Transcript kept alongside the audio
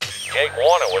Jake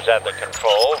Warner was at the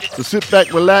controls. So sit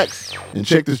back, relax, and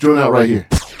check this joint out right here.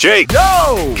 Jake!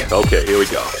 Yo! Okay, here we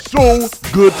go. So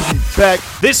good to be back.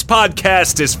 This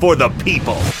podcast is for the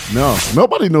people. No,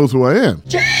 nobody knows who I am.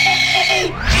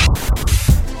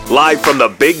 Live from the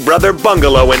Big Brother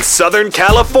Bungalow in Southern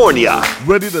California.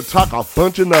 Ready to talk a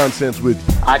bunch of nonsense with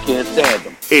you. I can't stand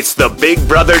them. It's the Big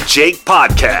Brother Jake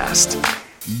Podcast.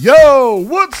 Yo,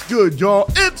 what's good, y'all?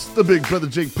 It's the Big Brother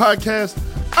Jake Podcast.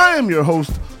 I am your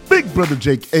host, Big Brother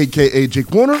Jake, a.k.a.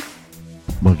 Jake Warner.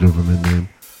 My government name.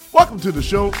 Welcome to the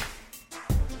show.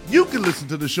 You can listen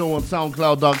to the show on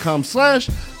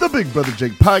SoundCloud.com/The Big Brother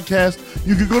Jake Podcast.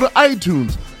 You can go to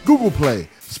iTunes, Google Play,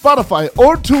 Spotify,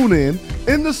 or TuneIn.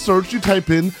 In the search, you type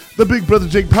in The Big Brother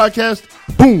Jake Podcast.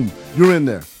 Boom, you're in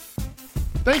there.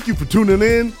 Thank you for tuning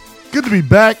in. Good to be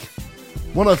back.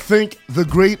 Want to thank the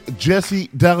great Jesse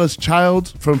Dallas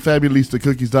Childs from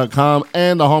FabulistCookies.com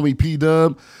and the homie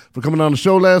P-Dub for coming on the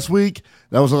show last week.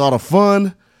 That was a lot of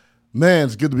fun. Man,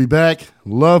 it's good to be back.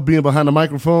 Love being behind the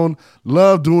microphone.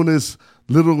 Love doing this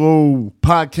little old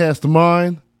podcast of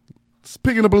mine. It's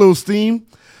picking up a little steam.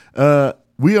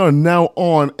 We are now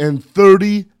on in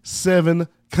 37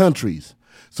 countries.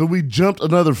 So we jumped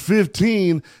another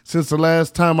 15 since the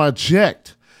last time I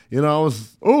checked. You know,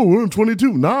 we're in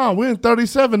 22. Nah, we're in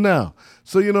 37 now.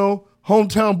 So, you know,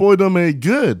 hometown boy done did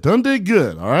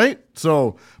good, all right?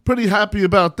 So pretty happy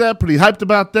about that, pretty hyped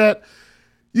about that.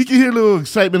 You can hear a little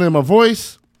excitement in my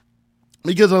voice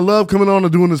because I love coming on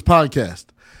and doing this podcast.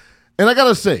 And I got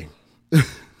to say,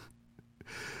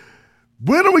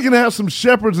 when are we going to have some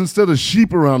shepherds instead of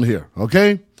sheep around here,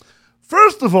 okay?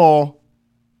 First of all,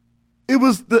 it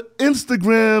was the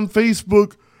Instagram,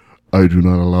 Facebook, I do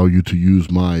not allow you to use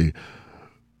my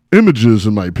images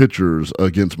and my pictures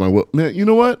against my will. Man, you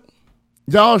know what?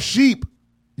 Y'all are sheep.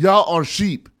 Y'all are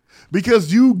sheep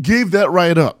because you gave that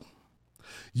right up.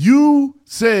 You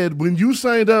said when you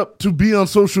signed up to be on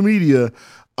social media,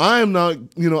 I'm not,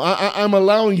 I'm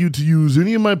allowing you to use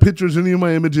any of my pictures, any of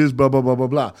my images, blah, blah, blah, blah,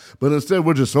 blah. But instead,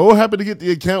 we're just so happy to get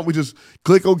the account. We just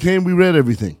click OK and we read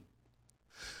everything.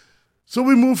 So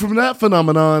we moved from that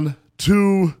phenomenon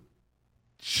to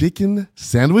chicken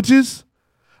sandwiches?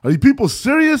 Are you people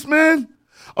serious, man?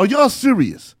 Are y'all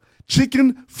serious?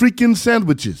 Chicken freaking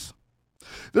sandwiches.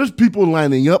 There's people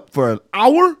lining up for an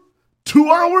hour, 2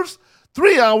 hours,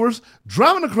 3 hours,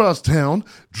 driving across town,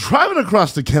 driving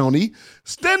across the county,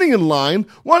 standing in line,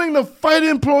 wanting to fight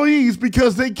employees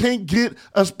because they can't get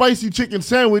a spicy chicken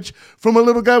sandwich from a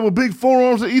little guy with big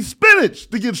forearms that eats spinach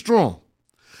to get strong.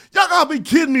 Y'all gotta be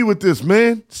kidding me with this,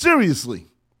 man. Seriously.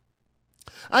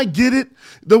 I get it.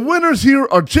 The winners here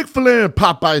are Chick-fil-A and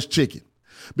Popeyes chicken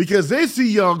because they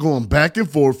see y'all going back and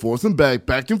forth and back,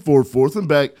 back and forth and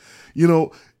back. You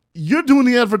know, you're doing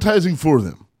the advertising for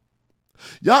them.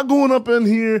 Y'all going up in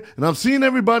here, and I'm seeing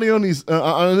everybody on these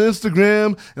on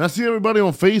Instagram, and I see everybody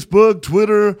on Facebook,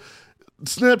 Twitter,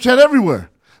 Snapchat,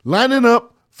 everywhere, lining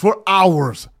up for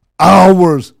hours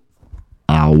to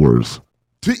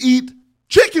eat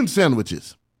chicken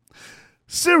sandwiches.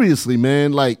 Seriously,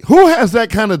 man, like, who has that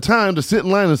kind of time to sit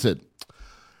in line and say,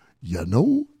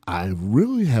 I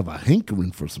really have a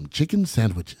hankering for some chicken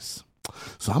sandwiches.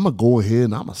 So I'm going to go ahead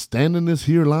and I'm going to stand in this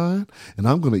here line and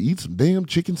I'm going to eat some damn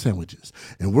chicken sandwiches.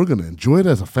 And we're going to enjoy it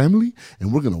as a family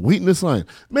and we're going to wait in this line.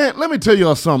 Man, let me tell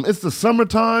y'all something. It's the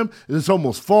summertime. It's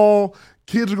almost fall.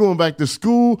 Kids are going back to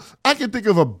school. I can think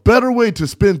of a better way to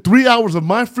spend 3 hours of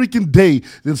my freaking day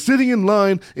than sitting in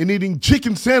line and eating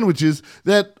chicken sandwiches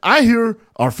that I hear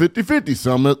are 50-50.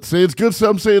 Some say it's good,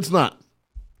 some say it's not.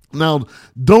 Now,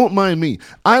 don't mind me.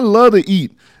 I love to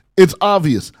eat. It's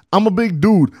obvious. I'm a big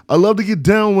dude. I love to get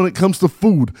down when it comes to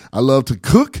food. I love to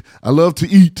cook. I love to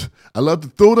eat. I love to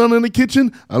throw down in the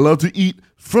kitchen. I love to eat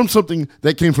from something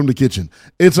that came from the kitchen.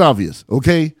 It's obvious,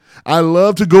 okay? I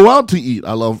love to go out to eat.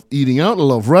 I love eating out. I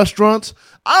love restaurants.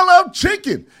 I love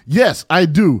chicken. Yes, I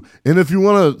do. And if you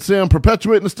want to say I'm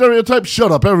perpetuating the stereotype,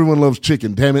 shut up. Everyone loves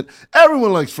chicken, damn it.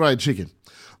 Everyone likes fried chicken.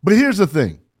 But here's the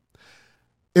thing.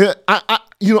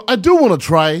 I do want to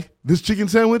try this chicken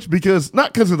sandwich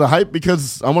not because of the hype,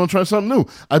 because I want to try something new.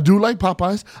 I do like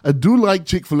Popeyes. I do like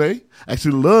Chick-fil-A. I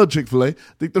actually love Chick-fil-A. I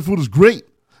think their food is great.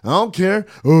 I don't care.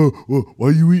 Oh, well, why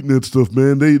are you eating that stuff,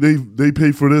 man? They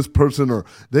pay for this person or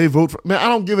they vote for. Man, I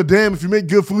don't give a damn. If you make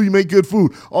good food, you make good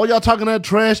food. All y'all talking that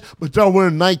trash, but y'all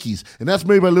wearing Nikes, and that's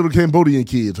made by little Cambodian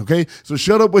kids, okay? So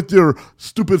shut up with your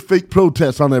stupid fake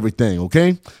protests on everything,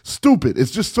 okay? Stupid.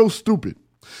 It's just so stupid.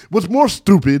 What's more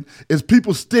stupid is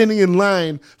people standing in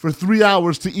line for 3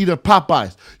 hours to eat at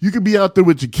Popeyes. You could be out there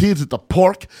with your kids at the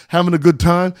park having a good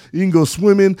time. You can go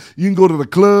swimming. You can go to the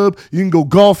club. You can go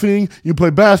golfing. You can play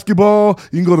basketball.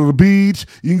 You can go to the beach.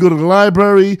 You can go to the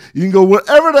library. You can go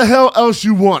wherever the hell else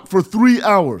you want for 3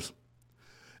 hours.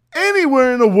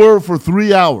 Anywhere in the world for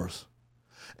 3 hours.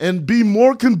 And be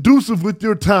more conducive with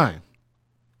your time.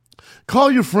 Call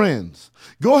your friends.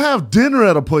 Go have dinner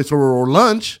at a place or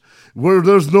lunch where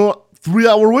there's no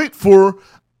 3-hour wait for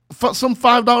some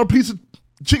 $5 piece of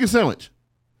chicken sandwich.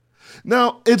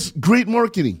 Now, it's great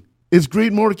marketing. It's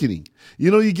great marketing.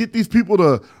 You get these people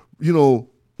to,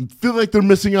 feel like they're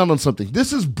missing out on something.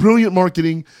 This is brilliant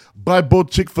marketing by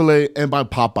both Chick-fil-A and by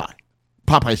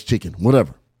Popeye's chicken,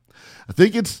 whatever. I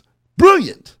think it's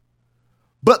brilliant.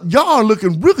 But y'all are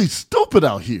looking really stupid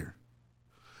out here.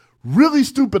 Really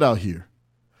stupid out here.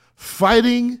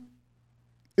 Fighting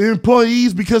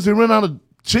employees because they run out of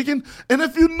chicken. And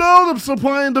if you know the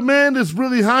supply and demand is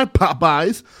really high,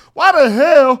 Popeyes, why the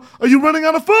hell are you running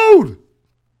out of food?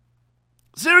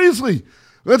 Seriously.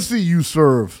 Let's see, you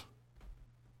serve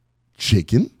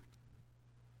chicken,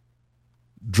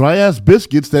 dry-ass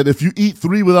biscuits that if you eat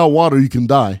 3 without water, you can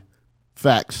die.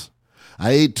 Facts.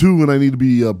 I ate 2 and I need to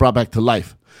be brought back to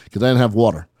life because I didn't have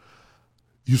water.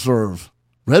 You serve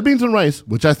red beans and rice,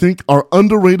 which I think are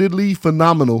underratedly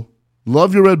phenomenal.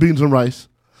 Love your red beans and rice.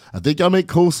 I think I'll make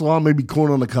coleslaw, maybe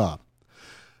corn on the cob.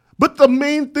 But the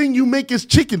main thing you make is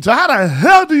chicken. So how the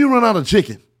hell do you run out of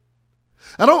chicken?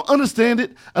 I don't understand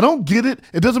it. I don't get it.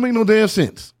 It doesn't make no damn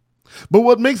sense. But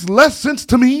what makes less sense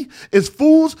to me is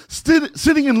fools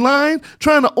sitting in line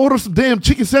trying to order some damn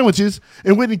chicken sandwiches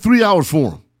and waiting 3 hours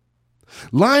for them.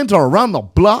 Lines are around the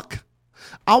block.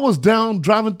 I was down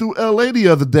driving through L.A. the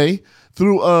other day,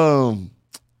 through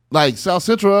South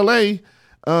Central L.A.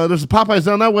 There's a Popeyes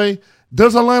down that way.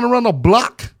 There's a line around the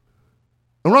block.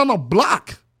 Around the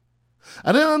block.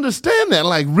 I didn't understand that.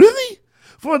 Like, really?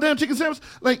 For a damn chicken sandwich?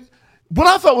 Like, what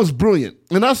I thought was brilliant,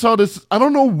 and I saw this, I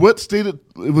don't know what state it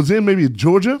was in, maybe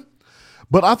Georgia,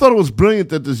 but I thought it was brilliant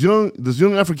that this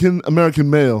young African-American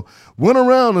male went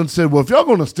around and said, well, if y'all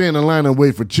going to stand in line and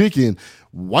wait for chicken,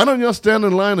 why don't y'all stand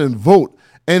in line and vote?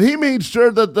 And he made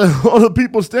sure that all the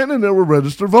people standing there were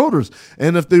registered voters.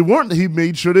 And if they weren't, he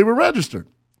made sure they were registered.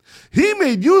 He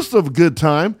made use of good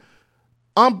time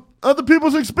on other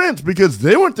people's expense because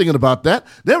they weren't thinking about that.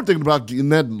 They were thinking about getting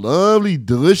that lovely,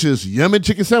 delicious, yummy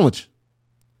chicken sandwich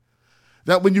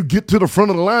that when you get to the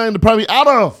front of the line, they're probably out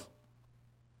of.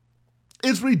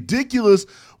 It's ridiculous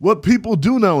what people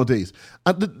do nowadays.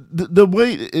 The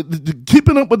way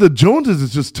keeping up with the Joneses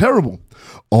is just terrible.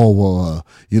 Oh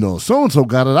well, so and so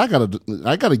got it.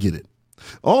 I gotta get it.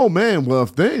 Oh man, well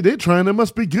if they trying, it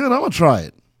must be good. I'm gonna try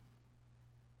it.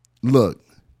 Look,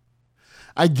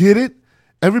 I get it.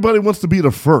 Everybody wants to be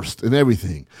the first in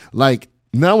everything. Like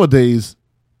nowadays,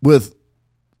 with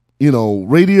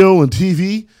radio and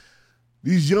TV,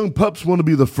 these young pups want to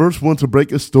be the first one to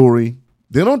break a story.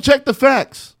 They don't check the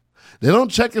facts. They don't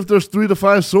check if there's 3 to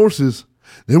 5 sources.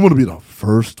 They want to be the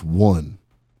first one.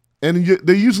 And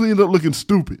they usually end up looking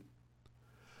stupid.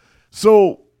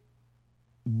 So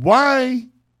why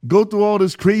go through all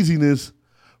this craziness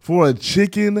for a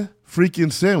chicken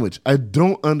freaking sandwich? I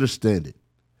don't understand it.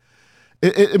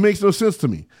 It makes no sense to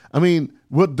me. I mean,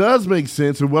 what does make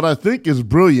sense and what I think is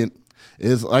brilliant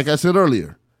is, like I said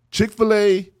earlier,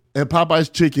 Chick-fil-A and Popeye's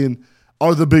chicken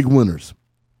are the big winners.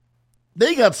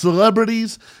 They got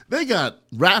celebrities, they got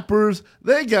rappers,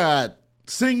 they got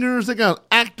singers, they got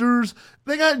actors,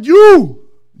 they got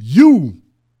you,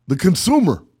 the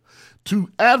consumer, to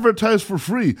advertise for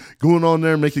free, going on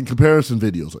there and making comparison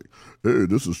videos like, hey,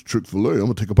 this is Chick-fil-A, I'm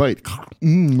going to take a bite.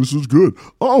 This is good.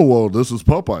 Oh, well, this is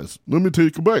Popeyes. Let me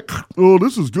take a bite. Oh,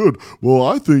 this is good. Well,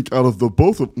 I think out of the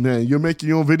both of man, you're making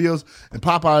your own videos, and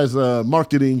Popeyes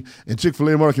marketing and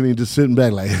Chick-fil-A marketing just sitting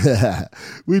back like,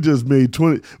 we just made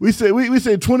we say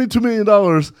 $22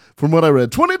 million from what I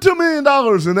read, $22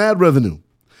 million in ad revenue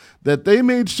that they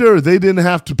made sure they didn't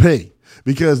have to pay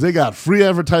because they got free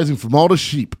advertising from all the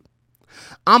sheep.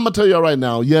 I'm going to tell y'all right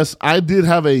now, yes, I did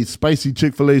have a spicy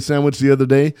Chick-fil-A sandwich the other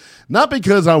day. Not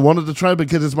because I wanted to try it,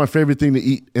 because it's my favorite thing to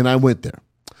eat, and I went there.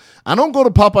 I don't go to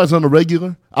Popeyes on the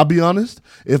regular, I'll be honest.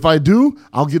 If I do,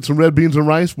 I'll get some red beans and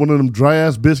rice, one of them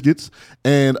dry-ass biscuits,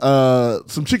 and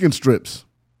some chicken strips.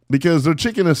 Because their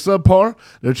chicken is subpar,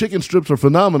 their chicken strips are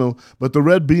phenomenal, but the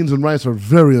red beans and rice are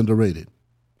very underrated.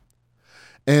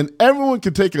 And everyone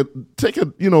can take a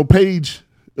page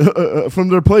from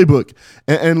their playbook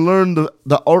and learn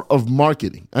the art of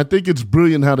marketing. I think it's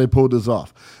brilliant how they pulled this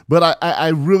off. But I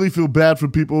really feel bad for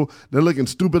people. They're looking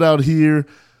stupid out here,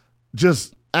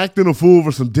 just acting a fool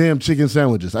for some damn chicken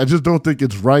sandwiches. I just don't think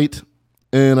it's right,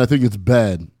 and I think it's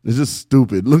bad. It's just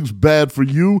stupid. It looks bad for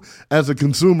you as a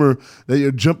consumer that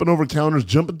you're jumping over counters,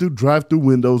 jumping through drive-through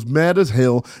windows, mad as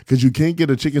hell because you can't get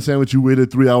a chicken sandwich you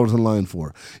waited 3 hours in line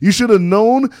for. You should have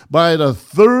known by the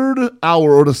third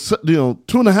hour or the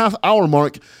 2.5 hour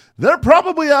mark, they're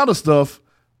probably out of stuff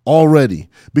already,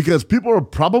 because people are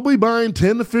probably buying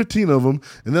 10 to 15 of them,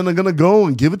 and then they're going to go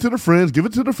and give it to their friends, give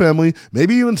it to their family,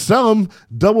 maybe even sell them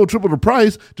double, triple the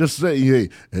price. Just say, hey,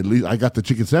 at least I got the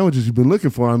chicken sandwiches you've been looking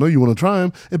for. I know you want to try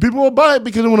them. And people will buy it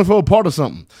because they want to feel a part of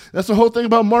something. That's the whole thing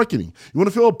about marketing. You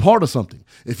want to feel a part of something.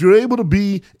 If you're able to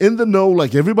be in the know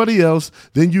like everybody else,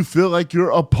 then you feel like you're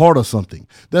a part of something.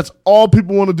 That's all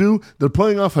people want to do. They're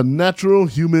playing off a natural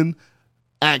human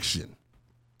action,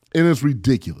 and it's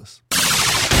ridiculous.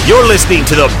 You're listening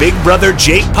to the Big Brother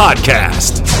Jake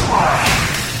podcast.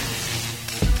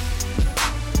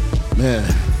 Man,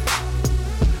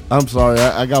 I'm sorry.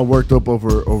 I got worked up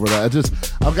over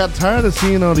that. I got tired of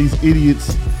seeing all these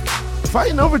idiots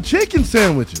fighting over chicken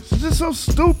sandwiches. It's just so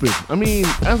stupid. I mean,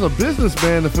 as a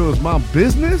businessman, if it was my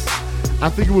business, I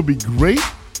think it would be great.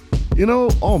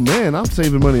 Oh man, I'm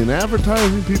saving money in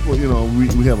advertising. People,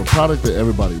 we have a product that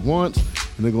everybody wants,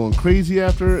 and they're going crazy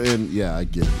after, and yeah, I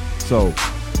get it. So,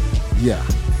 yeah.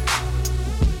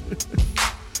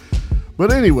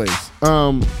 But anyways,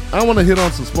 I want to hit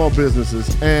on some small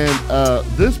businesses, and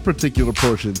this particular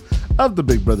portion of the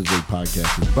Big Brother Jake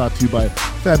podcast is brought to you by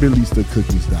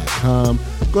FabulistCookies.com.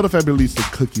 Go to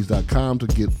FabulistCookies.com to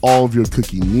get all of your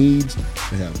cookie needs.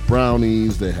 They have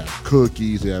brownies, they have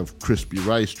cookies, they have crispy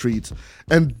rice treats,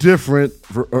 and different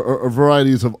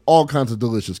varieties of all kinds of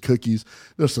delicious cookies.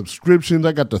 There's subscriptions.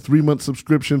 I got the 3-month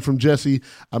subscription from Jessie.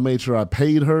 I made sure I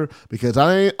paid her because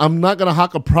I'm not going to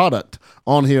hawk a product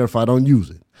on here if I don't use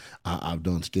it. I've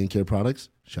done skincare products.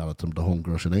 Shout out to the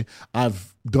homegirl Shanae.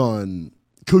 I've done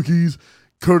cookies.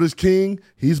 Curtis King,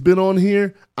 he's been on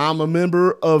here. I'm a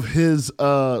member of his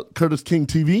Curtis King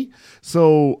TV.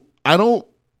 So I don't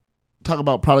talk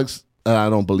about products that I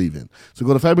don't believe in. So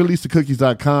go to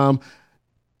FabulistCookies.com.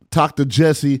 Talk to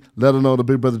Jessie. Let her know the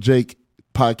Big Brother Jake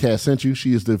podcast sent you.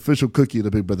 She is the official cookie of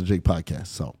the Big Brother Jake podcast.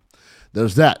 So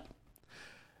there's that.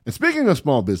 And speaking of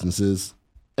small businesses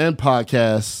and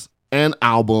podcasts and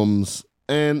albums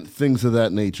and things of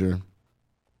that nature,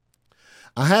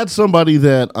 I had somebody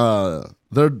that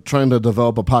they're trying to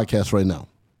develop a podcast right now.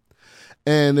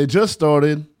 And they just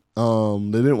started.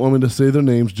 They didn't want me to say their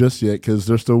names just yet because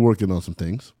they're still working on some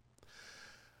things.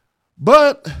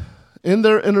 But in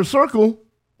their inner circle,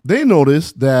 they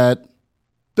noticed that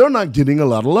they're not getting a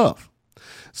lot of love.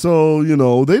 So,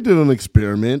 they did an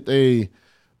experiment. They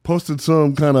posted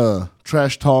some kind of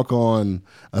trash talk on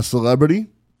a celebrity,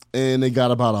 and they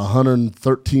got about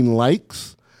 113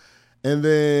 likes. And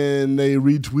then they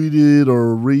retweeted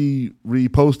or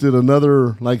reposted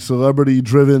another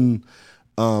celebrity-driven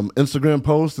Instagram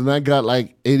post, and that got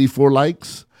 84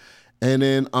 likes. And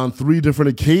then on 3 different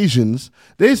occasions,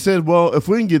 they said, well, if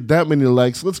we can get that many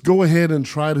likes, let's go ahead and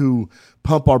try to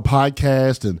pump our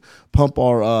podcast and pump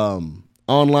our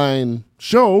online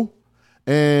show.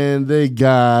 And they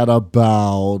got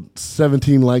about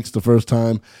 17 likes the first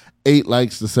time, 8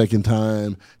 likes the second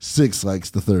time, 6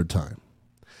 likes the third time.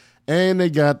 And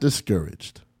they got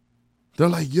discouraged. They're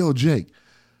like, yo, Jake,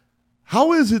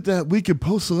 how is it that we can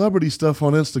post celebrity stuff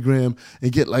on Instagram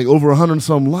and get over 100 and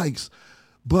some likes,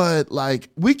 but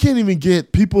we can't even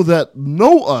get people that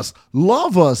know us,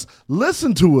 love us,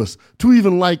 listen to us to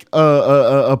even like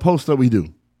a post that we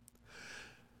do?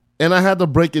 And I had to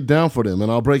break it down for them,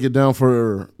 and I'll break it down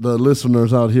for the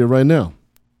listeners out here right now.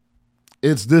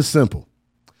 It's this simple.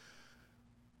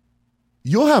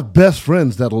 You'll have best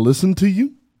friends that'll listen to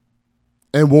you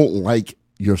and won't like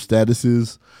your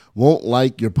statuses, won't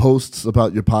like your posts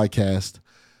about your podcast,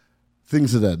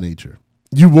 things of that nature.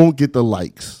 You won't get the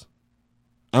likes.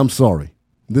 I'm sorry.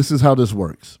 This is how this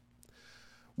works.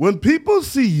 When people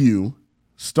see you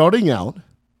starting out,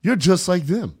 you're just like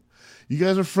them. You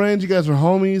guys are friends. You guys are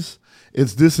homies.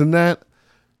 It's this and that.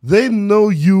 They know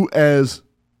you as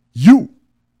you.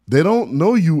 They don't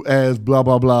know you as blah,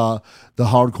 blah, blah, the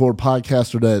hardcore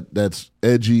podcaster that's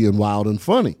edgy and wild and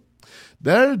funny.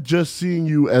 They're just seeing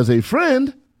you as a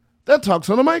friend that talks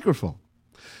on a microphone.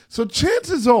 So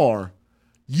chances are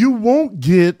you won't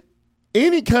get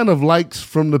any kind of likes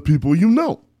from the people you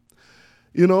know.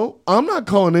 I'm not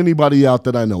calling anybody out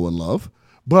that I know and love,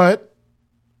 but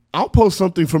I'll post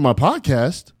something from my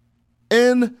podcast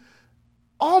and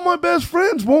all my best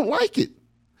friends won't like it.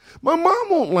 My mom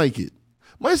won't like it.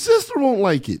 My sister won't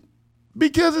like it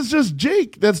because it's just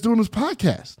Jake that's doing his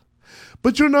podcast.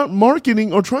 but you're not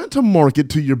marketing or trying to market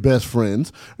to your best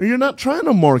friends, or you're not trying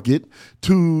to market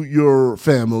to your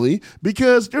family,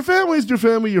 because your family is your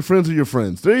family, your friends are your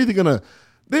friends. They're either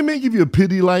they may give you a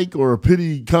pity like or a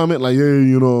pity comment like,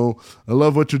 hey, I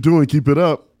love what you're doing, keep it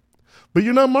up. But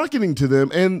you're not marketing to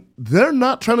them, and they're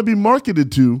not trying to be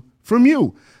marketed to from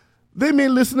you. They may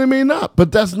listen, they may not,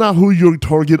 but that's not who your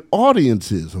target audience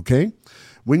is, okay?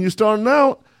 When you're starting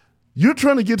out, you're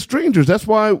trying to get strangers. That's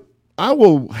why I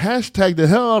will hashtag the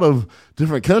hell out of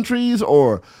different countries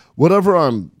or whatever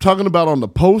I'm talking about on the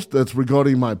post that's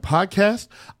regarding my podcast.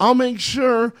 I'll make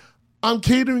sure I'm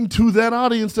catering to that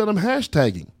audience that I'm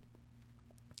hashtagging.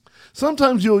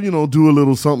 Sometimes you'll, do a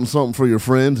little something for your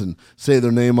friends and say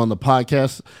their name on the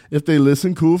podcast. If they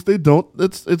listen, cool. If they don't,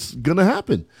 it's going to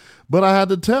happen. But I had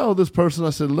to tell this person,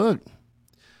 I said, look,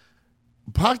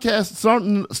 podcast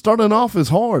starting off is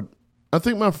hard. I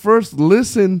think my first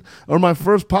listen or my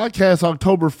first podcast,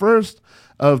 October 1st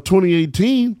of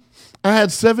 2018, I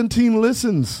had 17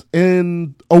 listens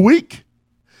in a week.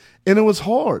 And it was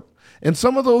hard. And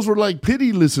some of those were like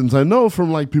pity listens, I know, from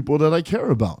like people that I care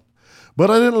about. But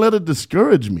I didn't let it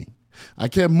discourage me. I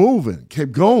kept moving,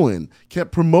 kept going,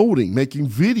 kept promoting, making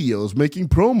videos, making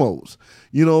promos,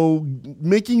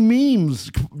 making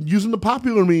memes, using the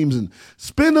popular memes, and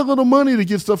spend a little money to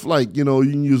get stuff like, you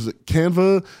can use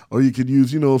Canva, or you could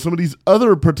use, some of these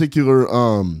other particular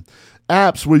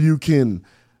apps where you can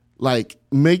like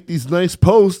make these nice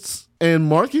posts and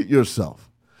market yourself.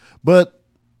 But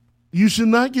you should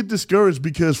not get discouraged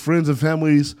because friends and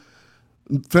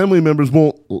family members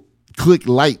won't click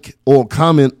like or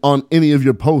comment on any of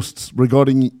your posts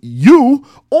regarding you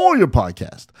or your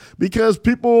podcast, because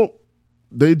people,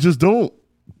 they just don't.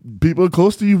 People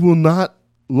close to you will not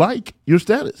like your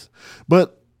status.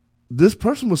 But this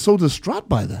person was so distraught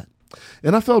by that.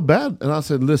 And I felt bad. And I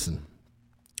said, listen,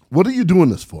 what are you doing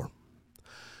this for?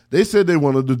 They said they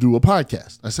wanted to do a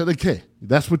podcast. I said, okay,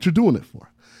 that's what you're doing it for.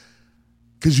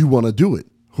 Because you want to do it.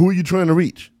 Who are you trying to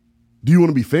reach? Do you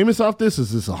want to be famous off this?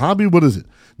 Is this a hobby? What is it?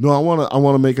 No, I want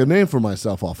to make a name for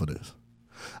myself off of this.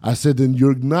 I said, then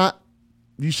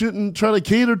you shouldn't try to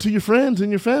cater to your friends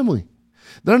and your family.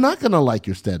 They're not going to like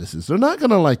your statuses. They're not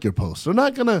going to like your posts. They're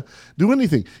not going to do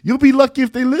anything. You'll be lucky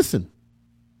if they listen.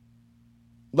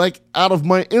 Like out of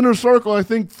my inner circle, I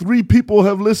think 3 people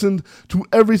have listened to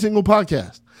every single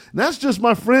podcast. And that's just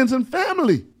my friends and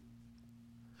family.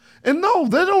 And no,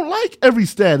 they don't like every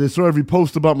status or every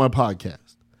post about my podcast.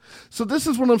 So this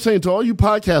is what I'm saying to all you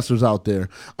podcasters out there.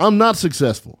 I'm not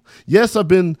successful. Yes, I've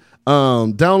been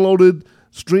downloaded,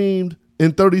 streamed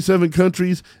in 37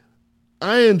 countries.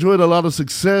 I enjoyed a lot of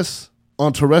success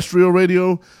on terrestrial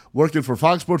radio, working for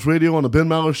Fox Sports Radio on the Ben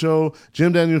Maller Show,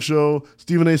 Jim Daniels Show,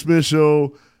 Stephen A. Smith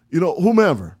Show,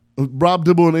 whomever. Rob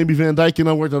Dibble and Amy Van Dyke, and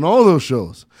I worked on all those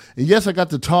shows. And yes, I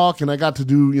got to talk and I got to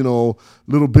do,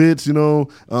 little bits,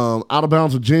 Out of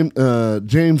Bounds with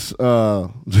James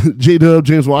J-Dub,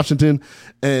 James Washington,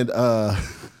 and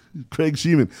Craig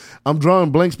Sheeman. I'm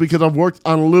drawing blanks because I've worked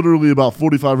on literally about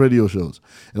 45 radio shows.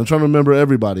 And I'm trying to remember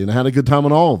everybody. And I had a good time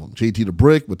on all of them. JT the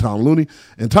Brick with Tom Looney.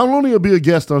 And Tom Looney will be a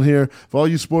guest on here. For all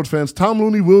you sports fans, Tom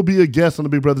Looney will be a guest on the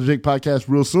Big Brother Jake podcast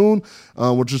real soon.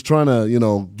 We're just trying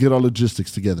to, get our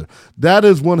logistics together. That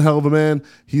is one hell of a man.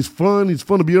 He's fun. He's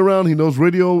fun to be around. He knows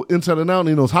radio inside and out. And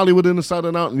he knows Hollywood inside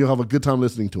and out. And you'll have a good time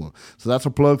listening to him. So that's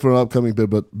a plug for an upcoming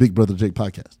Big Brother Jake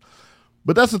podcast.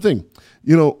 But that's the thing.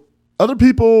 Other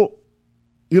people,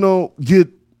 get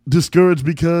discouraged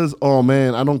because, oh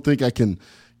man, I don't think I can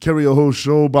carry a whole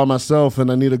show by myself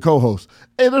and I need a co-host.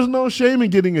 Hey, there's no shame in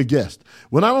getting a guest.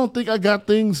 When I don't think I got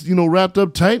things, wrapped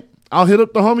up tight, I'll hit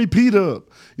up the homie Pete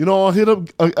up. I'll hit up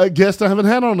a guest I haven't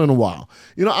had on in a while.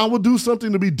 I will do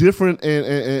something to be different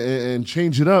and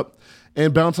change it up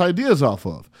and bounce ideas off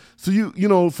of. So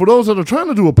for those that are trying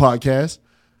to do a podcast,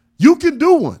 you can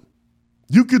do one.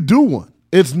 You could do one.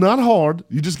 It's not hard.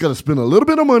 You just got to spend a little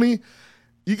bit of money.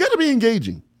 You got to be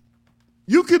engaging.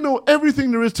 You can know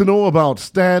everything there is to know about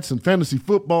stats and fantasy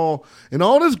football and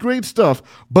all this great stuff,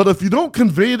 but if you don't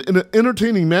convey it in an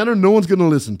entertaining manner, no one's going to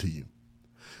listen to you.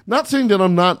 Not saying that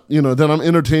I'm not, that I'm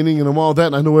entertaining and I'm all that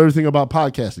and I know everything about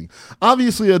podcasting.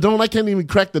 Obviously, I don't. I can't even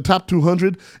crack the top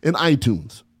 200 in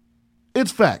iTunes.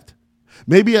 It's fact.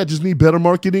 Maybe I just need better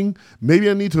marketing. Maybe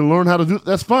I need to learn how to do it.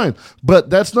 That's fine. But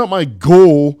that's not my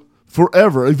goal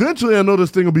forever. Eventually, I know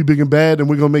this thing will be big and bad, and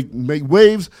we're going to make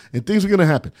waves, and things are going to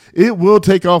happen. It will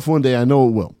take off one day. I know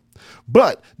it will.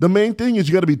 But the main thing is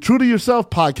you got to be true to yourself,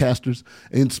 podcasters,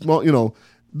 and small,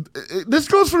 This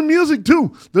goes for music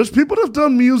too. There's people that have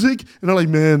done music and they're like,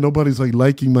 man, nobody's like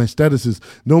liking my statuses.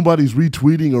 Nobody's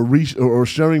retweeting or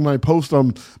sharing my post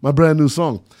on my brand new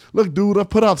song. Look, dude, I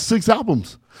put out 6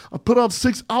 albums.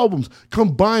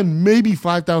 Combined, maybe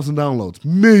 5,000 downloads.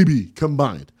 Maybe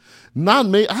combined.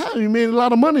 I haven't even made a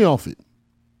lot of money off it.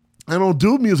 I don't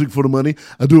do music for the money.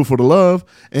 I do it for the love.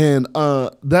 And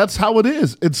that's how it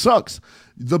is. It sucks.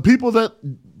 The people that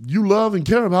you love and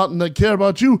care about and that care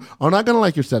about you are not going to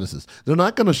like your statuses. They're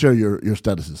not going to share your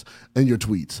statuses and your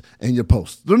tweets and your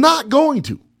posts. They're not going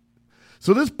to.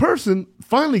 So this person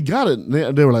finally got it. And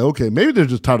they were like, okay, maybe they're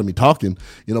just tired of me talking,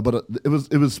 but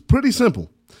it was pretty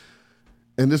simple.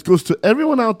 And this goes to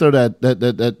everyone out there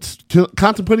that's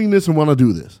contemplating this and want to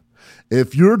do this.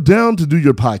 If you're down to do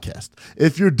your podcast,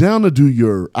 if you're down to do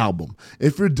your album,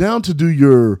 if you're down to do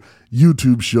your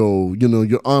YouTube show,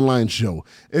 your online show,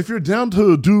 if you're down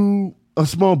to do a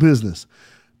small business,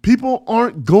 people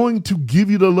aren't going to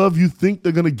give you the love you think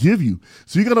they're going to give you.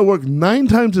 So you're going to work 9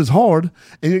 times as hard,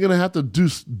 and you're going to have to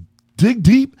dig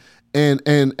deep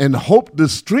and hope the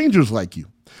strangers like you.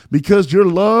 Because your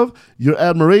love, your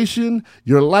admiration,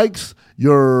 your likes,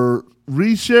 your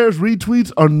reshares,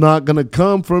 retweets are not going to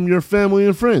come from your family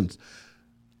and friends.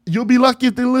 You'll be lucky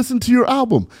if they listen to your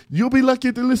album. You'll be lucky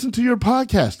if they listen to your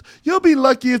podcast. You'll be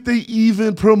lucky if they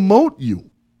even promote you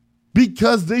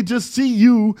because they just see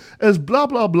you as blah,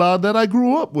 blah, blah that I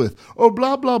grew up with or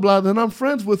blah, blah, blah that I'm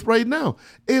friends with right now.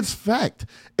 It's fact.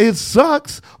 It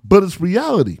sucks, but it's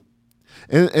reality.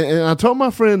 And I told my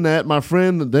friend, they're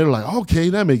like, okay,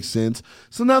 that makes sense.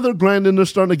 So now they're grinding, they're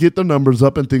starting to get their numbers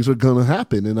up and things are going to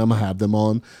happen. And I'm going to have them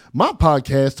on my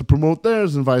podcast to promote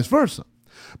theirs and vice versa.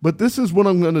 But this is what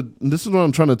I'm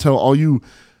trying to tell all you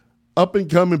up and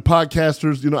coming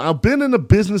podcasters. I've been in the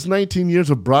business 19 years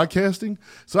of broadcasting,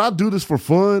 so I do this for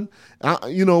fun.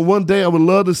 One day I would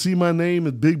love to see my name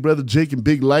as Big Brother Jake and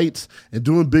big lights and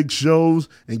doing big shows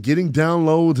and getting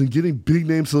downloads and getting big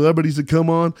name celebrities to come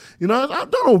on. I've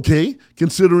done okay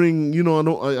considering,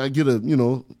 I get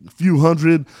a few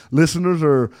hundred listeners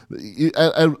or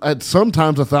at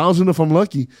sometimes 1,000 if I'm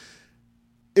lucky.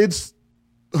 It's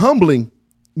humbling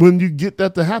when you get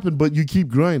that to happen, but you keep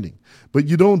grinding. But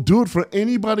you don't do it for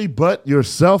anybody but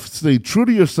yourself. Stay true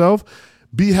to yourself.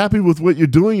 Be happy with what you're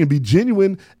doing and be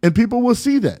genuine, and people will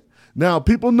see that. Now,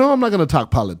 people know I'm not going to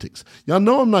talk politics. Y'all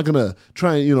know I'm not going to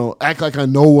try and, act like I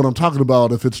know what I'm talking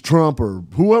about if it's Trump or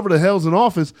whoever the hell's in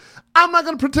office. I'm not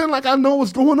going to pretend like I know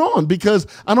what's going on because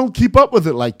I don't keep up with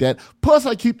it like that. Plus,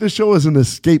 I keep this show as an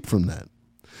escape from that.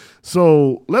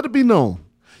 So let it be known.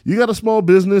 You got a small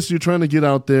business you're trying to get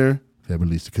out there,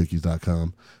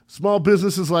 FabReleaseTheCookies.com. Small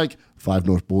businesses like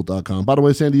 5northbolt.com. By the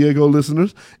way, San Diego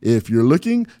listeners, if you're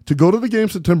looking to go to the game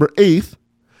September 8th,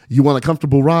 you want a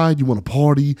comfortable ride, you want to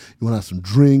party, you want to have some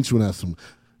drinks, you want to have some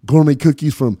gourmet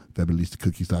cookies from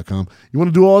FabReleaseTheCookies.com. You want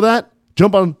to do all that?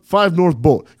 Jump on 5 North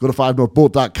Bolt. Go to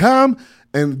 5northbolt.com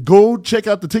and go check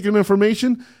out the ticket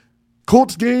information.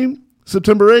 Colts game,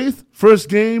 September 8th, first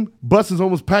game, bus is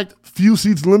almost packed, few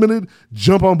seats limited.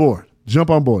 Jump on board.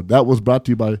 That was brought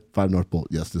to you by 5 North Bolt.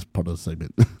 Yes, this part of the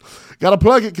segment. Got to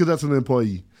plug it because that's an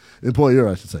employer,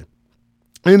 I should say.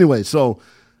 Anyway, so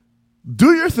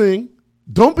do your thing.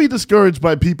 Don't be discouraged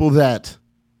by people that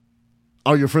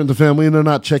are your friends and family and they're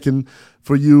not checking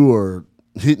for you or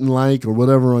hitting like or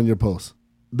whatever on your posts.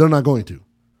 They're not going to.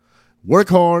 Work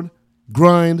hard,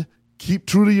 grind, keep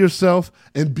true to yourself,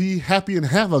 and be happy and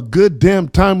have a good damn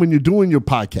time when you're doing your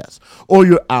podcast or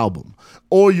your album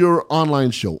or your online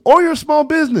show or your small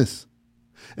business.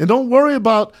 And don't worry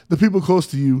about the people close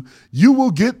to you. You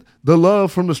will get the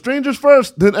love from the strangers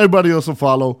first, then everybody else will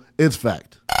follow. It's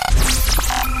fact.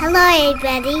 Hello,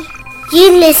 everybody.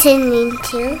 You're listening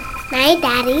to my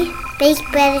daddy, Big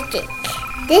Brother Jake.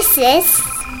 This is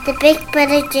the Big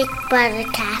Brother Jake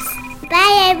podcast.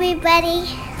 Bye, everybody.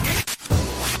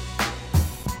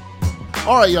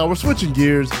 All right, y'all, we're switching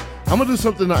gears. I'm going to do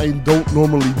something I don't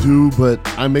normally do, but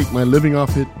I make my living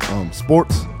off it,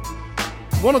 sports.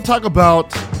 I want to talk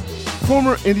about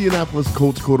former Indianapolis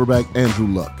Colts quarterback Andrew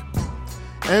Luck.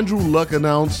 Andrew Luck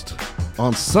announced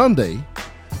on Sunday,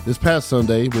 this past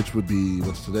Sunday, which would be,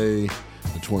 what's today,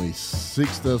 the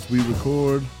 26th as we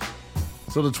record,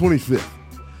 so the 25th.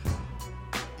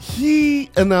 He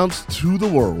announced to the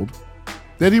world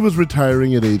that he was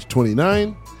retiring at age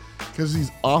 29 because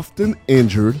he's often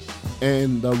injured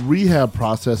and the rehab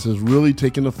process has really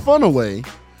taken the fun away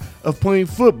of playing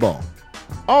football.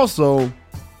 Also,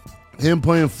 him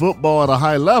playing football at a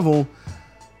high level,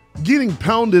 getting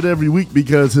pounded every week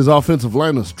because his offensive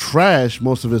line was trash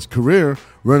most of his career,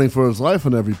 running for his life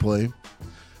on every play.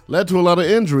 led to a lot of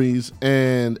injuries,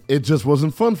 and it just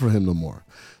wasn't fun for him no more.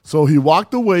 So he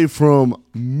walked away from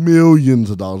millions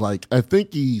of dollars. Like, I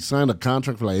think he signed a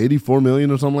contract for like $84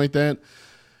 million or something like that,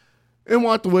 and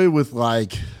walked away with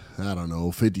like, I don't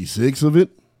know, 56 of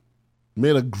it.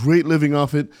 Made a great living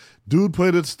off it. Dude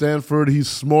played at Stanford. He's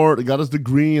smart. He got his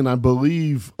degree in, I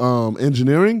believe,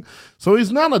 engineering. So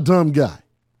he's not a dumb guy.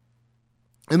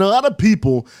 And a lot of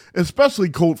people, especially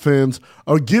Colt fans,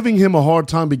 are giving him a hard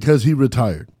time because he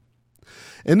retired.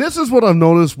 And this is what I've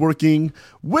noticed working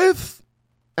with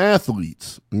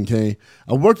athletes, okay?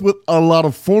 I worked with a lot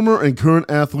of former and current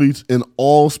athletes in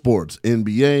all sports,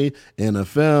 NBA,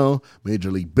 NFL,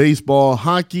 Major League Baseball,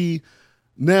 hockey,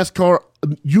 NASCAR,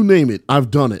 you name it,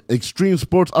 I've done it. Extreme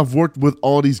sports, I've worked with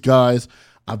all these guys.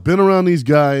 I've been around these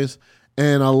guys,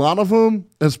 and a lot of them,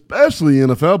 especially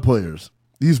NFL players,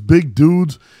 these big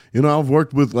dudes, you know, I've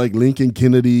worked with like Lincoln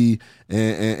Kennedy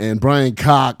and Brian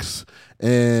Cox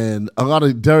and a lot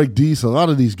of Derek Deese, a lot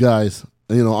of these guys,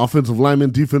 you know, offensive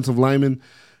linemen, defensive linemen,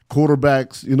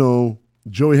 quarterbacks, you know,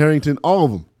 Joey Harrington, all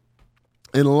of them.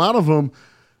 And a lot of them,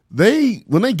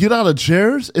 when they get out of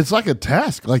chairs, it's like a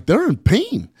task. Like, they're in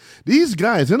pain. These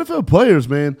guys, NFL players,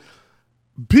 man,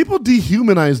 people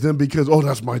dehumanize them because, oh,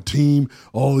 that's my team.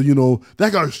 Oh, you know,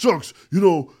 that guy sucks. You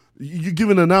know, you give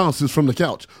an analysis from the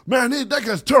couch. Man, that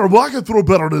guy's terrible. I could throw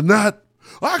better than that.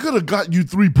 I could have got you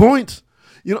 3 points.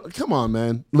 You know, come on,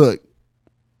 man. Look,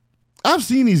 I've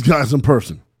seen these guys in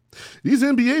person. These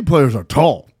NBA players are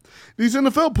tall. These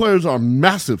NFL players are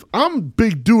massive. I'm a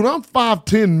big dude. I'm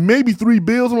 5'10", maybe 3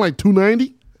 bills. I'm like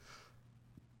 290.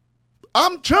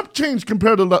 I'm chump change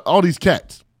compared to all these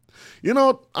cats. You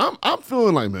know, I'm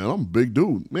feeling like, man, I'm a big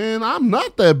dude. Man, I'm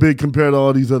not that big compared to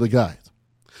all these other guys.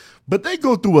 But they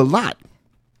go through a lot.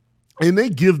 And they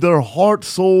give their heart,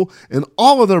 soul, and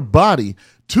all of their body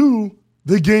to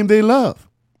the game they love.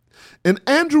 And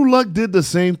Andrew Luck did the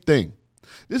same thing.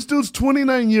 This dude's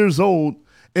 29 years old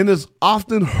and is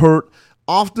often hurt,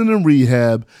 often in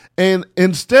rehab. And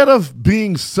instead of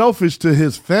being selfish to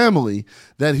his family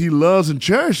that he loves and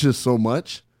cherishes so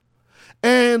much,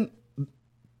 and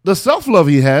the self-love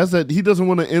he has that he doesn't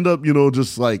want to end up, you know,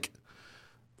 just like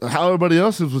how everybody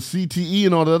else is with CTE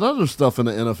and all that other stuff in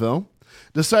the NFL,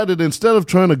 decided instead of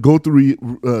trying to go through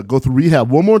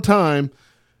rehab one more time,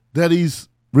 that he's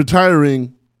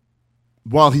retiring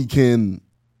while he can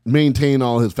maintain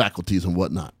all his faculties and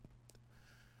whatnot.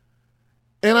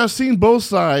 And I've seen both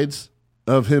sides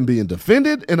of him being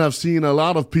defended, and I've seen a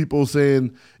lot of people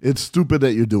saying it's stupid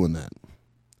that you're doing that.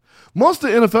 Most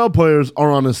of the NFL players are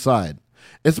on his side.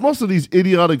 It's most of these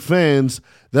idiotic fans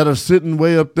that are sitting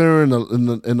way up there in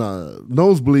the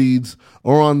nosebleeds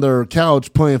or on their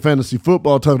couch playing fantasy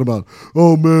football talking about,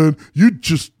 oh, man, you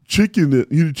just chickened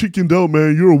out,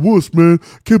 man. You're a wuss, man.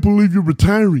 I can't believe you're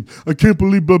retiring. I can't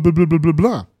believe blah, blah, blah, blah, blah,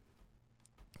 blah.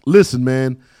 Listen,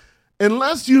 man,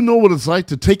 unless you know what it's like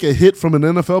to take a hit from an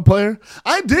NFL player,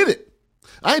 I did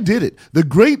it. The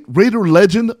great Raider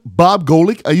legend, Bob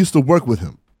Golick, I used to work with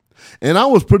him. And I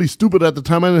was pretty stupid at the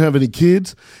time. I didn't have any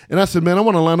kids. And I said, man, I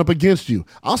want to line up against you.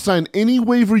 I'll sign any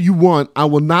waiver you want. I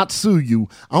will not sue you.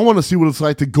 I want to see what it's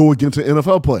like to go against an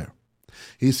NFL player.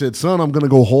 He said, son, I'm going to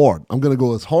go hard. I'm going to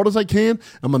go as hard as I can.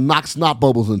 I'm going to knock snot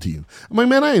bubbles into you. I'm like,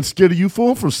 man, I ain't scared of you,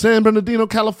 fool. I'm from San Bernardino,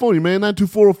 California, man,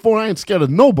 92404. I ain't scared of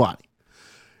nobody.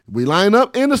 We line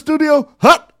up in the studio.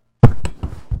 Hut.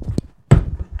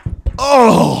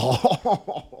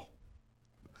 Oh.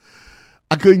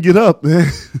 I couldn't get up, man.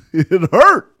 It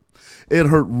hurt. It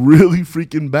hurt really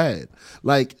freaking bad.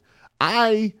 Like,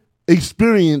 I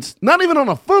experienced, not even on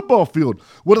a football field,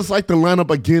 what it's like to line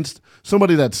up against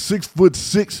somebody that's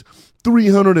 6'6",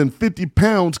 350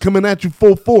 pounds coming at you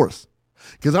full force.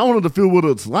 Because I wanted to feel what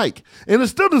it's like. And it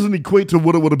still doesn't equate to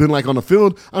what it would have been like on the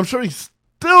field. I'm sure he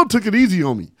still took it easy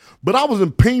on me. But I was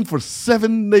in pain for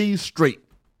 7 days straight.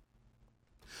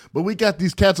 But we got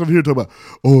these cats over here talking about,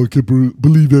 oh, I can't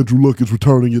believe Andrew Luck is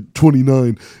retiring at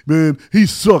 29. Man, he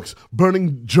sucks.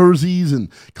 Burning jerseys and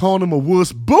calling him a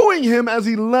wuss, booing him as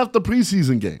he left the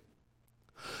preseason game.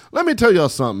 Let me tell y'all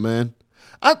something, man.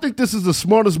 I think this is the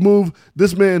smartest move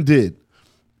this man did.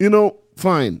 You know,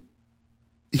 fine.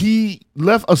 He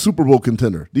left a Super Bowl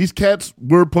contender. These cats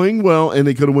were playing well, and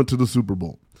they could have went to the Super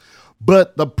Bowl.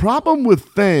 But the problem with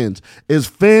fans is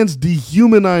fans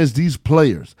dehumanize these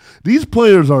players. These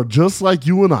players are just like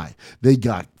you and I. They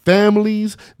got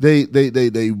families. They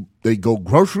go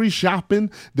grocery shopping.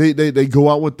 They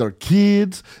go out with their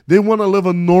kids. They want to live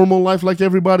a normal life like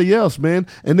everybody else, man.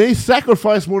 And they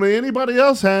sacrifice more than anybody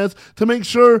else has to make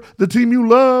sure the team you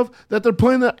love, that they're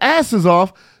playing their asses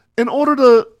off in order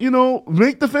to, you know,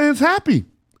 make the fans happy.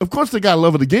 Of course, they got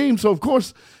love of the game, so of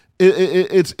course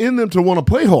it's in them to want to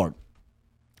play hard.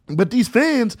 But these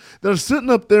fans that are sitting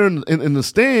up there in the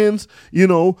stands,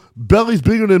 bellies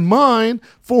bigger than mine,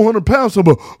 400 pounds,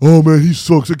 about, oh, man, he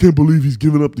sucks. I can't believe he's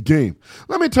giving up the game.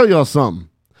 Let me tell y'all something.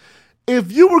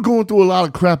 If you were going through a lot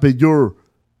of crap at your,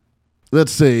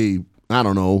 let's say, I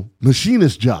don't know,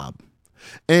 machinist job,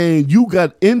 and you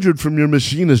got injured from your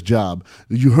machinist job,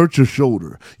 you hurt your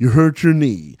shoulder, you hurt your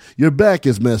knee, your back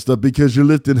is messed up because you're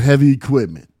lifting heavy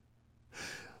equipment.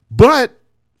 But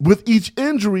with each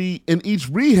injury and each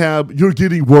rehab, you're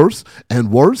getting worse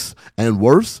and worse and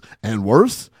worse and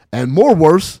worse and more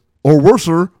worse or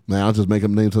worser. Man, I'll just make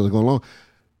up names as I go along.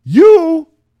 You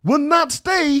will not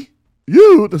stay.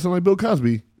 That sounds like Bill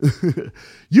Cosby.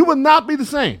 You will not be the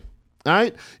same. All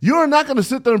right? You are not going to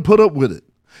sit there and put up with it.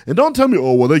 And don't tell me,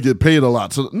 oh, well, they get paid a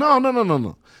lot. So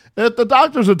no. If the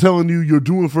doctors are telling you you're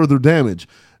doing further damage,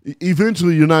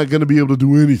 eventually you're not going to be able to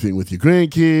do anything with your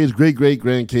grandkids,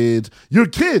 great-great-grandkids, your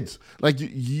kids. Like,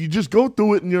 you just go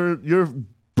through it and you're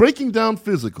breaking down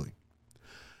physically.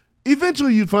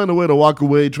 Eventually you'd find a way to walk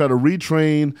away, try to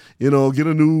retrain, get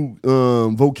a new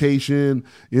vocation,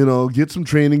 get some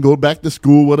training, go back to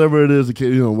school, whatever it is,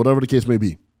 whatever the case may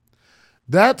be.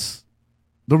 That's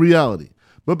the reality.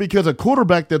 But because a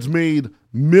quarterback that's made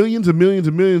millions and millions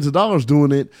and millions of dollars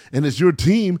doing it, and it's your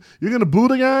team, you're going to boo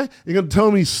the guy? You're going to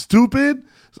tell me stupid?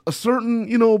 A certain,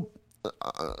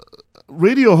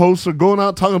 radio hosts are going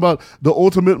out talking about the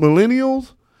ultimate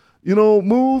millennials,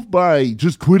 move by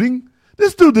just quitting.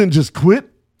 This dude didn't just quit.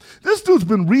 This dude's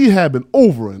been rehabbing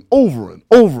over and over and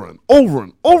over and over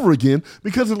and over again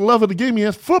because of the love of the game he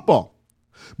has, football.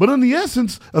 But in the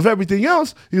essence of everything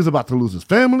else, he was about to lose his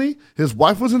family. His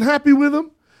wife wasn't happy with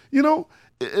him.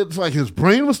 It's like his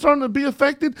brain was starting to be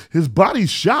affected. His body's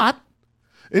shot.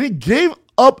 And he gave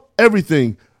up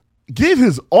everything, gave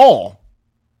his all,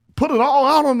 put it all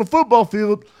out on the football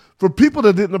field for people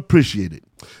that didn't appreciate it.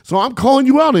 So I'm calling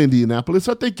you out, Indianapolis.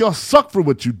 I think y'all suck for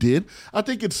what you did. I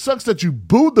think it sucks that you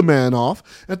booed the man off.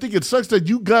 I think it sucks that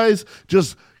you guys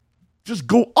just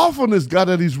go off on this guy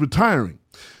that he's retiring.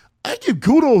 I give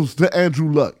kudos to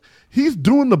Andrew Luck. He's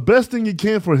doing the best thing he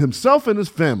can for himself and his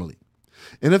family.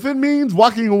 And if it means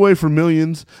walking away from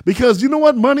millions, because you know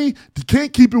what? Money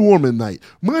can't keep you warm at night.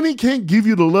 Money can't give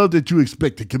you the love that you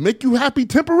expect. It can make you happy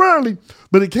temporarily,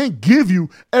 but it can't give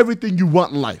you everything you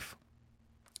want in life.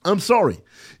 I'm sorry.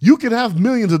 You can have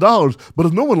millions of dollars, but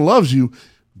if no one loves you,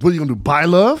 what are you going to do, buy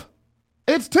love?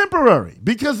 It's temporary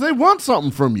because they want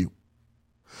something from you.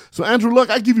 So, Andrew Luck,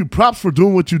 I give you props for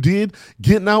doing what you did,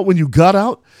 getting out when you got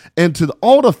out. And to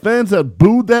all the fans that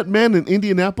booed that man in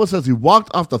Indianapolis as he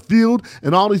walked off the field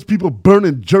and all these people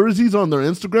burning jerseys on their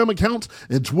Instagram accounts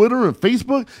and Twitter and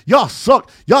Facebook, y'all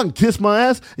suck. Y'all can kiss my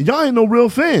ass, and y'all ain't no real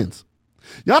fans.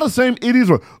 Y'all the same idiots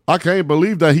where, I can't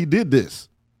believe that he did this.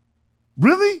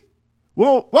 Really?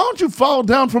 Well, why don't you fall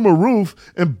down from a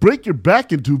roof and break your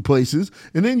back in two places,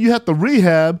 and then you have to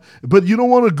rehab, but you don't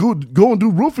want to go and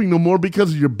do roofing no more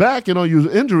because of your back and all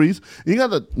your injuries? You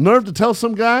got the nerve to tell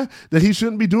some guy that he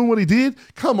shouldn't be doing what he did?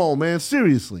 Come on, man.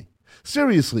 Seriously.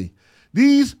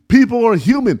 These people are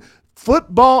human.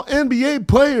 Football, NBA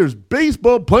players,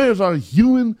 baseball players are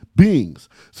human beings.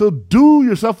 So do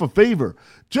yourself a favor.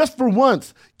 Just for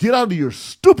once, get out of your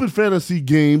stupid fantasy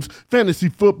games, fantasy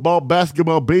football,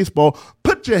 basketball, baseball.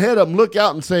 Put your head up and look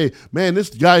out and say, man, this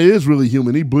guy is really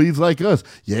human. He bleeds like us.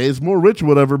 Yeah, he's more rich or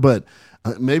whatever, but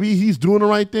maybe he's doing the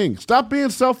right thing. Stop being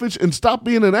selfish and stop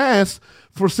being an ass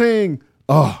for saying,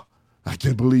 oh, I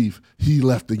can't believe he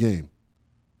left the game.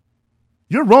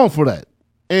 You're wrong for that.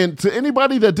 And to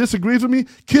anybody that disagrees with me,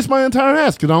 kiss my entire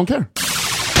ass because I don't care.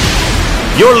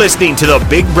 You're listening to the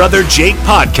Big Brother Jake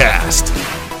podcast.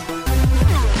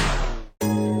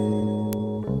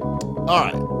 All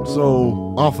right,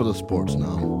 so off of the sports now.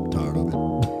 I'm tired of it.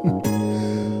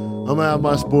 I'm going to have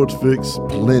my sports fix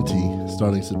plenty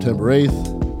starting September 8th.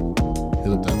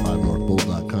 Hit up that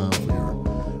 5northbolt.com for your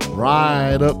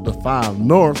ride up to 5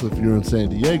 North. If you're in San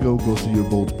Diego, go see your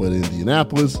Bolts by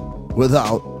Indianapolis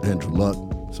without Andrew Luck.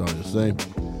 Sorry to say.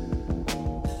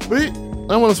 But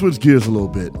I want to switch gears a little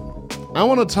bit. I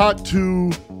want to talk to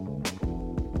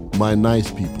my nice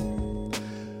people.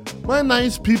 My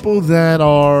nice people that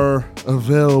are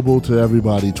available to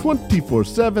everybody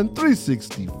 24/7,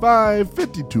 365,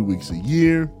 52 weeks a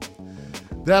year,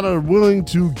 that are willing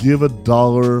to give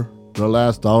 $1, their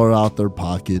last dollar out their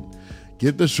pocket,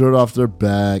 get the shirt off their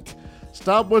back,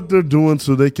 stop what they're doing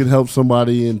so they can help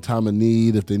somebody in time of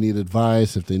need, if they need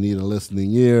advice, if they need a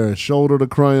listening ear, a shoulder to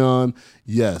cry on.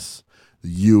 Yes,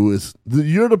 you're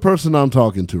the person I'm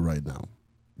talking to right now,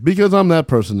 because I'm that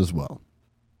person as well.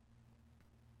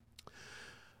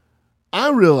 I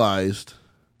realized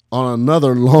on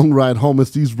another long ride home.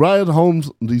 It's these rides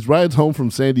home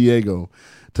from San Diego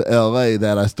to LA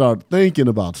that I start thinking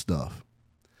about stuff.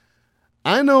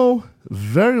 I know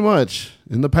very much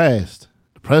in the past,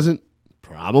 the present,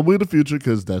 probably the future,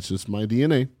 because that's just my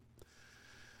DNA.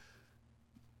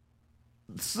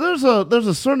 There's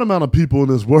a certain amount of people in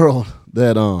this world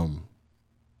that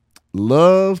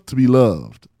love to be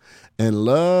loved and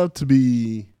love to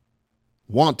be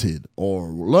wanted or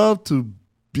love to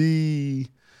be,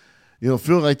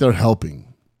 feel like they're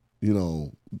helping,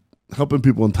 helping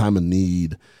people in time of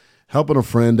need, helping a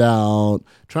friend out,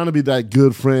 trying to be that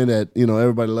good friend that,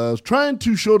 everybody loves, trying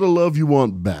to show the love you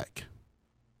want back.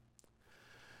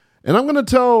 And I'm going to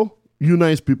tell you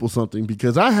nice people something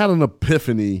because I had an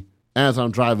epiphany as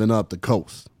I'm driving up the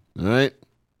coast, all right?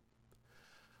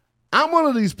 I'm one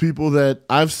of these people that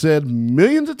I've said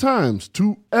millions of times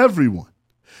to everyone,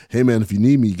 hey, man, if you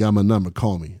need me, you got my number,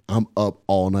 call me. I'm up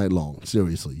all night long,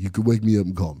 seriously. You could wake me up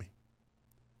and call me.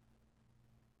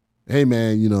 Hey,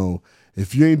 man,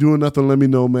 if you ain't doing nothing, let me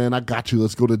know, man. I got you.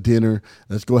 Let's go to dinner.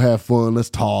 Let's go have fun. Let's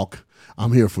talk.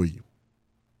 I'm here for you.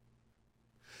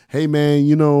 Hey, man,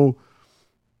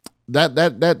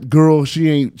 that girl, she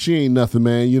ain't nothing,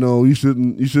 man. You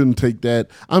shouldn't take that.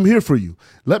 I'm here for you.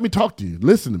 Let me talk to you.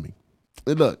 Listen to me.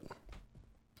 Hey, look,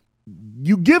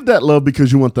 you give that love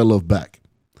because you want that love back.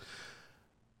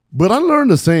 But I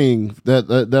learned a saying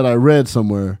that I read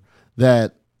somewhere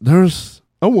that there's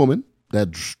a woman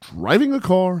that's driving a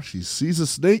car. She sees a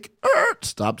snake,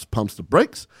 stops, pumps the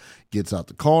brakes, gets out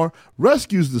the car,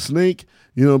 rescues the snake,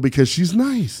 because she's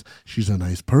nice. She's a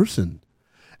nice person.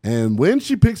 And when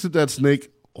she picks at that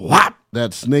snake, whop,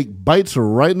 that snake bites her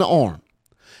right in the arm.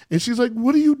 And she's like,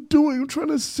 what are you doing? I'm trying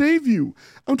to save you.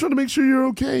 I'm trying to make sure you're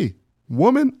okay.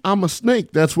 Woman, I'm a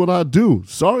snake. That's what I do.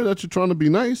 Sorry that you're trying to be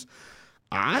nice.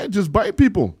 I just bite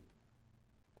people.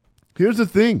 Here's the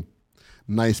thing,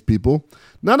 nice people.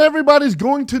 Not everybody's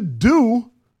going to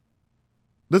do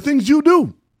the things you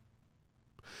do.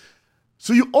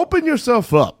 So you open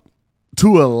yourself up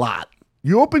to a lot.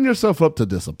 You open yourself up to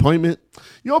disappointment.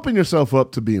 You open yourself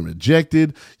up to being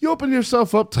rejected. You open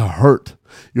yourself up to hurt.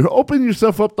 You open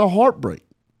yourself up to heartbreak.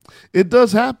 It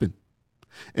does happen.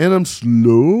 And I'm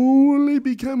slowly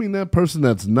becoming that person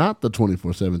that's not the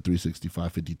 24/7,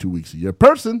 365, 52 weeks a year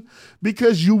person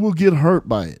because you will get hurt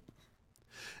by it.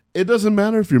 It doesn't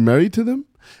matter if you're married to them.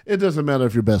 It doesn't matter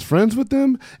if you're best friends with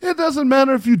them. It doesn't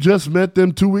matter if you just met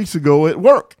them 2 weeks ago at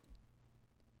work.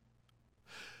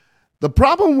 The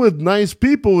problem with nice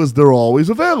people is they're always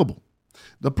available.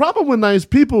 The problem with nice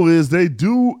people is they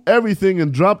do everything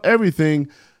and drop everything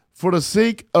for the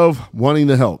sake of wanting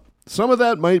to help. Some of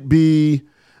that might be,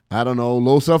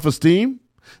 low self-esteem.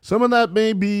 Some of that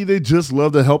may be they just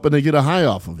love to help and they get a high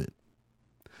off of it.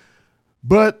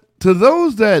 But to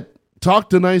those that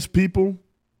talk to nice people,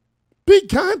 be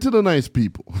kind to the nice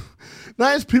people.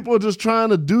 Nice people are just trying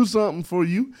to do something for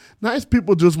you. Nice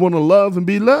people just want to love and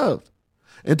be loved.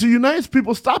 And to you nice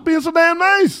people, stop being so damn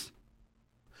nice.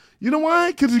 You know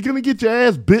why? Because you're going to get your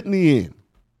ass bit in the end.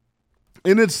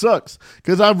 And it sucks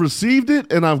because I've received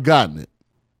it and I've gotten it.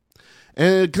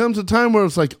 And it comes a time where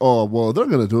it's like, oh, well, they're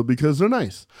going to do it because they're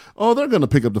nice. Oh, they're going to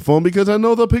pick up the phone because I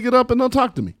know they'll pick it up and they'll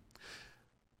talk to me.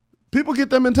 People get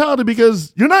that mentality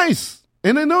because you're nice.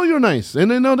 And they know you're nice.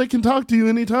 And they know they can talk to you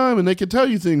anytime and they can tell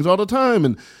you things all the time.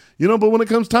 And but when it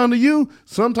comes time to you,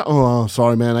 sometimes, oh,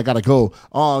 sorry, man, I got to go.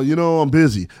 Oh, I'm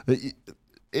busy.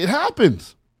 It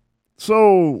happens.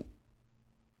 So,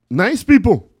 nice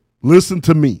people, listen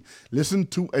to me. Listen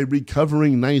to a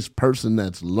recovering nice person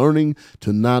that's learning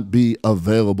to not be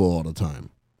available all the time.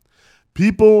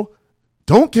 People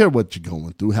don't care what you're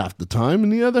going through half the time,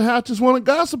 and the other half just want to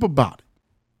gossip about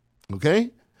it.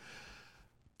 Okay?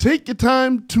 Take your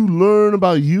time to learn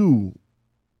about you.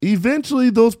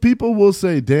 Eventually, those people will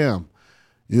say, damn,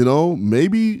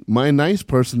 maybe my nice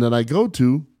person that I go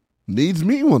to needs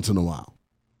me once in a while.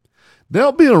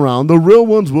 They'll be around. The real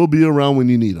ones will be around when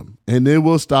you need them, and they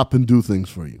will stop and do things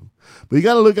for you. But you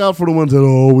got to look out for the ones that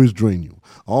always drain you,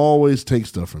 always take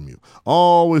stuff from you,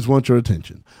 always want your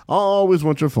attention, always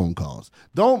want your phone calls.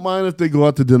 Don't mind if they go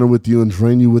out to dinner with you and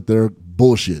drain you with their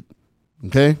bullshit,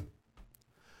 okay?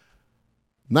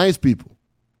 Nice people.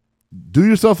 Do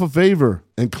yourself a favor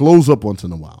and close up once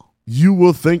in a while. You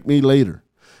will thank me later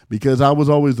because I was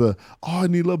always I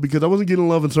need love because I wasn't getting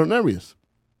love in certain areas.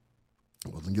 I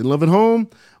wasn't getting love at home.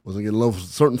 Wasn't getting love with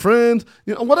certain friends,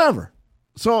 whatever.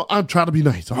 So I try to be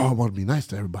nice. Oh, I want to be nice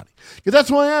to everybody because that's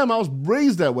who I am. I was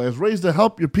raised that way. I was raised to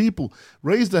help your people,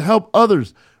 raised to help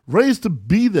others, raised to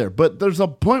be there. But there's a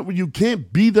point where you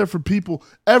can't be there for people,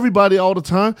 everybody all the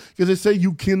time because they say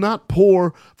you cannot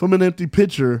pour from an empty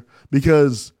pitcher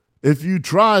because If you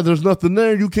try, there's nothing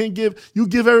there. You give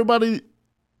everybody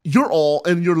your all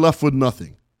and you're left with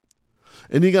nothing.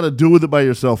 And you got to deal with it by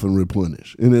yourself and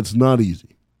replenish. And it's not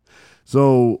easy.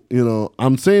 So,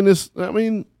 I'm saying this,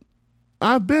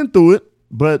 I've been through it,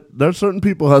 but there's certain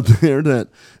people out there that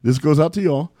this goes out to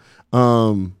y'all.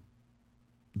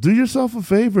 Do yourself a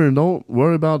favor and don't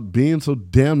worry about being so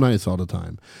damn nice all the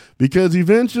time. Because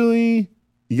eventually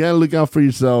you got to look out for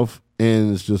yourself,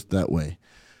 and it's just that way.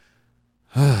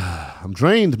 I'm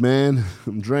drained, man.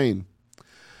 I'm drained.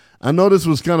 I know this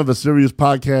was kind of a serious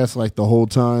podcast like the whole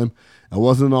time. I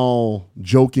wasn't all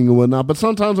joking and whatnot, but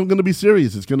sometimes I'm going to be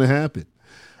serious. It's going to happen.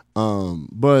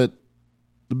 But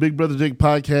the Big Brother Jake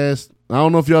podcast, I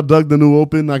don't know if y'all dug the new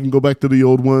open. I can go back to the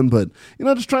old one, but,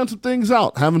 just trying some things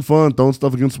out, having fun, throwing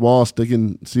stuff against the wall,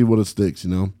 sticking, see what it sticks,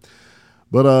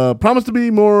 But promise to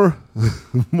be more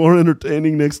more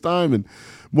entertaining next time and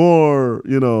more,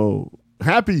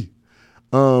 happy.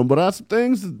 But I have some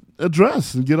things to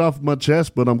address and get off my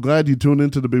chest, but I'm glad you tuned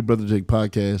into the Big Brother Jake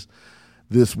podcast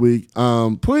this week.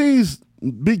 Please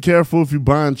be careful if you're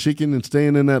buying chicken and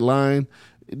staying in that line.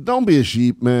 Don't be a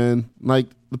sheep, man. Like,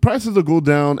 the prices will go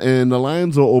down and the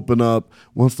lines will open up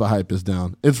once the hype is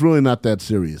down. It's really not that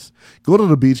serious. Go to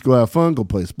the beach, go have fun, go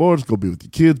play sports, go be with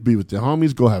your kids, be with your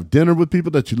homies, go have dinner with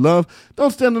people that you love.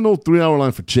 Don't stand in no 3-hour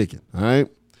line for chicken, all right?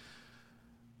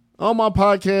 All my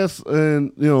podcasts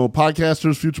and,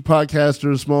 podcasters, future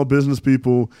podcasters, small business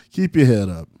people, keep your head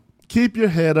up. Keep your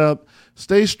head up.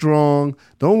 Stay strong.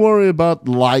 Don't worry about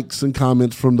likes and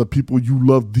comments from the people you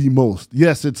love the most.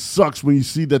 Yes, it sucks when you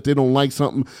see that they don't like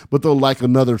something, but they'll like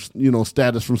another,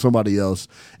 status from somebody else.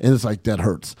 And it's like, that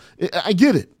hurts. I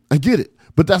get it.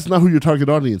 But that's not who your target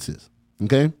audience is.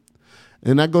 Okay?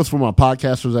 And that goes for my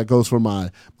podcasters. That goes for my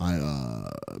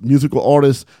musical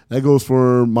artists. That goes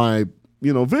for my,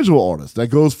 visual artists. That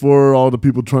goes for all the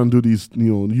people trying to do these,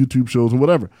 YouTube shows and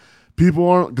whatever. People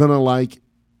aren't going to like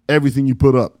everything you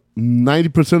put up.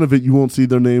 90% of it, you won't see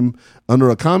their name under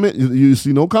a comment. You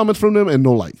see no comments from them and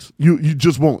no likes. You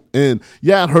just won't. And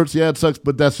yeah, it hurts. Yeah, it sucks,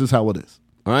 but that's just how it is.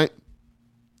 All right.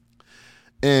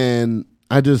 And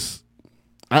I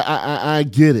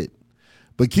get it,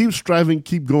 but keep striving,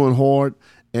 keep going hard,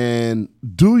 and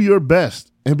do your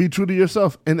best and be true to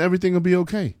yourself, and everything will be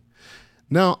okay.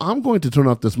 Now, I'm going to turn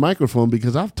off this microphone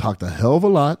because I've talked a hell of a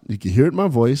lot. You can hear it in my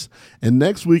voice. And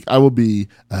next week, I will be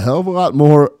a hell of a lot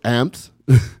more amped.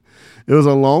 It was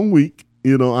a long week.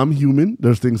 I'm human.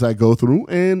 There's things I go through.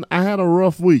 And I had a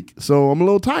rough week. So I'm a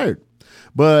little tired.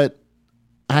 But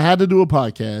I had to do a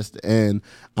podcast. And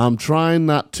I'm trying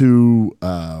not to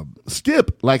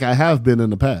skip like I have been in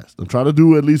the past. I'm trying to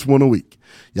do at least one a week.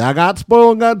 Yeah, I got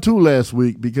spoiled and got 2 last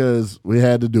week because we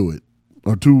had to do it.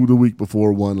 Or 2 the week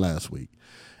before, 1 last week.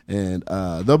 And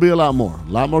there'll be a lot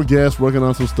more guests working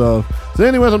on some stuff. So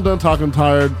anyways, I'm done talking. I'm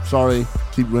tired. Sorry.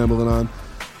 Keep rambling on.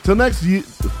 Till next year.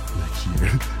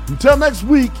 Until next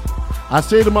week, I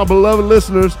say to my beloved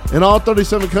listeners in all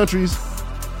 37 countries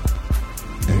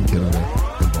and Canada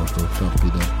and Barstow,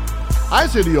 I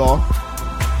say to y'all,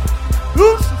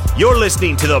 you're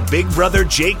listening to the Big Brother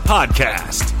Jake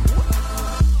podcast.